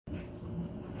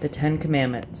The Ten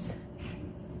Commandments.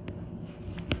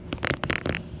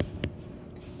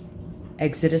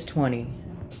 Exodus 20,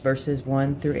 verses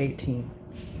 1 through 18.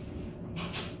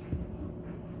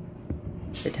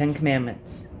 The Ten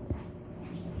Commandments.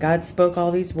 God spoke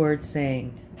all these words,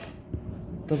 saying,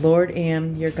 "The Lord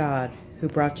am your God, who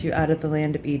brought you out of the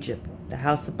land of Egypt, the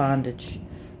house of bondage.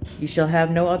 You shall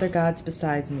have no other gods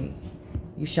besides me.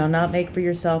 You shall not make for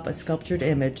yourself a sculptured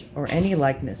image or any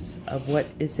likeness of what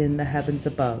is in the heavens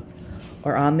above,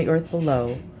 or on the earth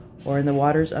below, or in the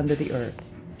waters under the earth.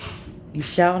 You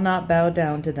shall not bow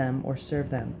down to them or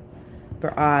serve them.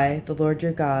 For I, the Lord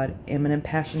your God, am an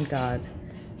impassioned God,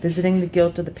 visiting the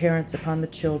guilt of the parents upon the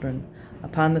children,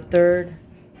 upon the third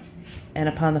and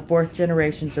upon the fourth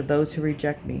generations of those who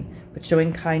reject me, but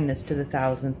showing kindness to the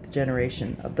 1,000th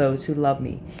generation of those who love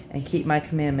me and keep my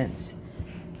commandments.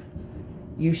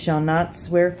 You shall not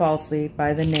swear falsely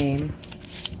by the name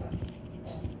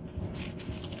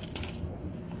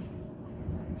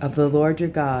of the Lord your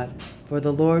God, for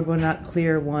the Lord will not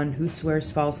clear one who swears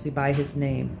falsely by his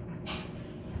name.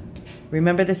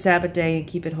 Remember the Sabbath day and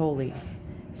keep it holy.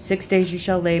 6 days you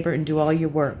shall labor and do all your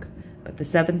work, but the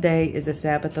seventh day is the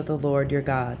Sabbath of the Lord your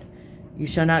God. You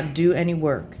shall not do any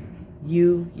work,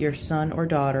 you, your son or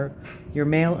daughter, your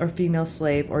male or female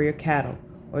slave, or your cattle,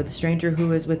 or the stranger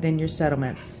who is within your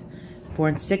settlements. For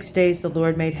in 6 days the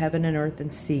Lord made heaven and earth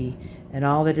and sea, and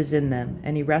all that is in them,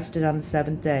 and he rested on the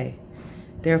seventh day.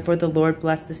 Therefore the Lord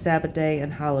blessed the Sabbath day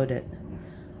and hallowed it.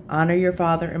 Honor your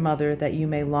father and mother, that you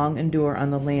may long endure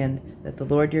on the land that the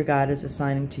Lord your God is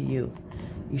assigning to you.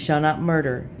 You shall not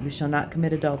murder, you shall not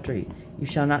commit adultery, you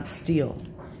shall not steal,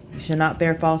 you shall not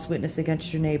bear false witness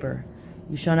against your neighbor,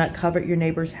 you shall not covet your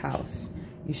neighbor's house,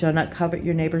 you shall not covet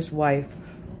your neighbor's wife,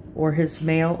 or his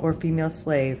male or female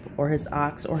slave, or his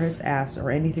ox or his ass,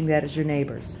 or anything that is your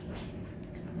neighbor's."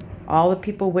 All the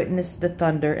people witnessed the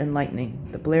thunder and lightning,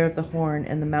 the blare of the horn,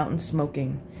 and the mountain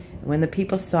smoking. And when the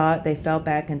people saw it, they fell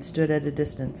back and stood at a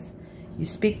distance. "You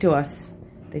speak to us,"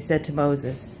 they said to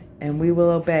Moses, "and we will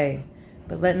obey.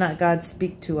 But let not God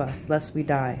speak to us, lest we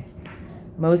die."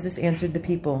 Moses answered the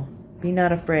people, "Be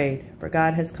not afraid, for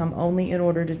God has come only in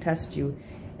order to test you,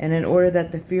 and in order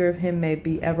that the fear of him may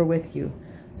be ever with you,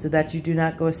 so that you do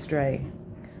not go astray."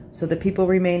 So the people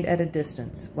remained at a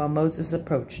distance, while Moses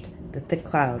approached the thick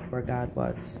cloud where God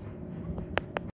was.